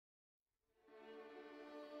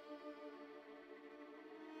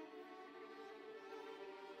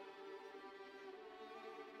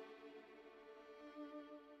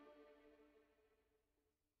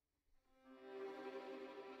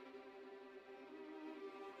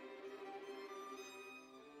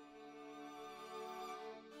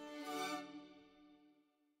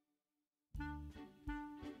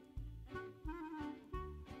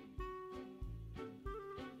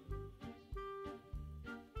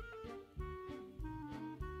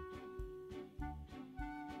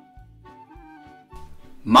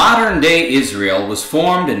Modern-day Israel was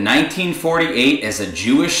formed in 1948 as a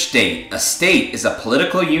Jewish state. A state is a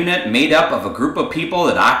political unit made up of a group of people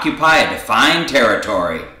that occupy a defined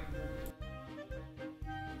territory.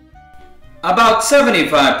 About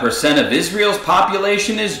 75% of Israel's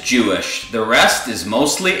population is Jewish. The rest is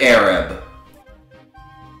mostly Arab.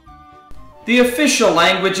 The official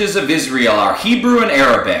languages of Israel are Hebrew and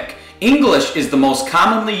Arabic. English is the most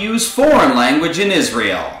commonly used foreign language in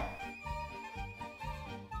Israel.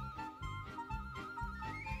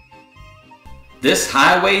 This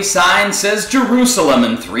highway sign says Jerusalem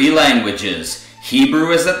in 3 languages. Hebrew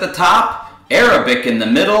is at the top, Arabic in the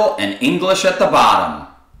middle, and English at the bottom.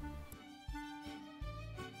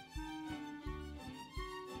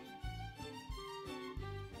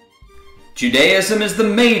 Judaism is the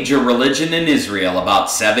major religion in Israel. About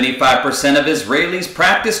 75% of Israelis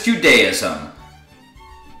practice Judaism.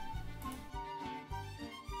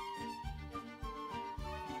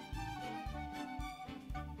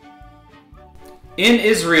 In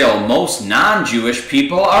Israel, most non-Jewish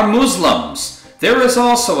people are Muslims. There is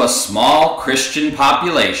also a small Christian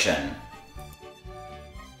population.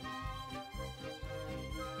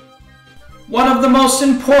 One of the most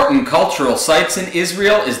important cultural sites in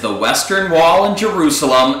Israel is the Western Wall in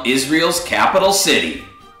Jerusalem, Israel's capital city.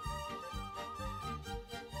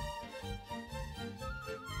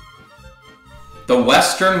 The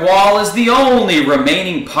Western Wall is the only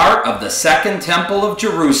remaining part of the Second Temple of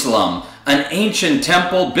Jerusalem, an ancient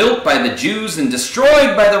temple built by the Jews and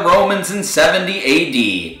destroyed by the Romans in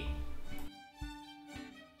 70 AD.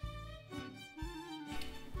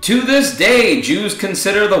 To this day, Jews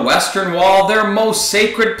consider the Western Wall their most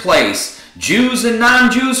sacred place. Jews and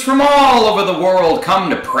non-Jews from all over the world come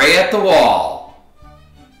to pray at the wall.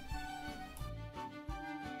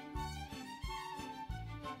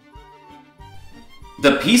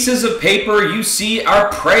 The pieces of paper you see are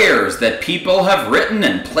prayers that people have written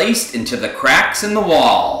and placed into the cracks in the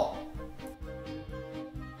wall.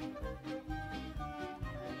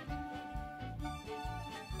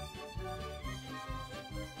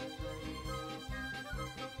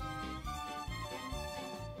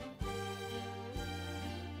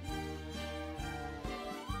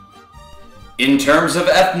 In terms of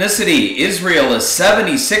ethnicity, Israel is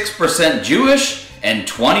 76% Jewish and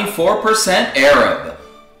 24% Arab.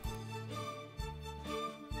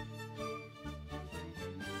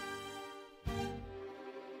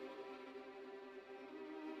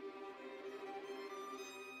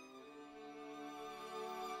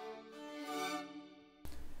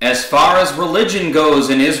 As far as religion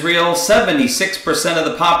goes in Israel, 76% of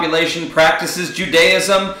the population practices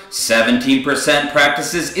Judaism, 17%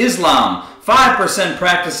 practices Islam, 5%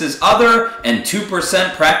 practices other, and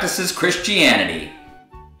 2% practices Christianity.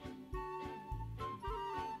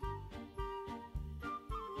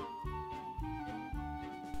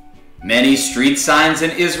 Many street signs in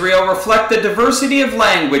Israel reflect the diversity of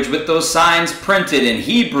language, with those signs printed in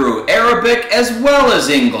Hebrew, Arabic, as well as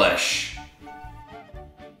English.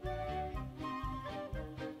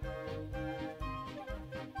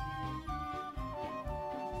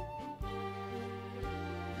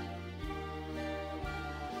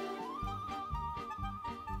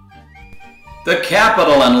 The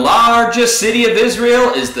capital and largest city of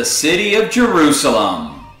Israel is the city of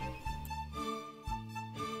Jerusalem.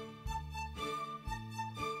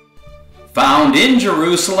 Found in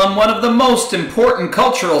Jerusalem, one of the most important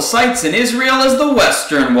cultural sites in Israel is the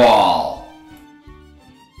Western Wall.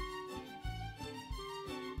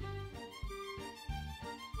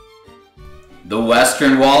 The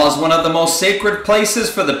Western Wall is one of the most sacred places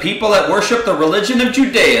for the people that worship the religion of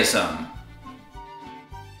Judaism.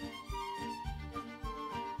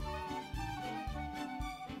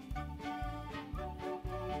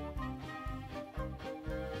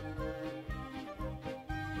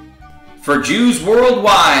 For Jews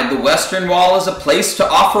worldwide, the Western Wall is a place to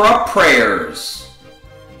offer up prayers.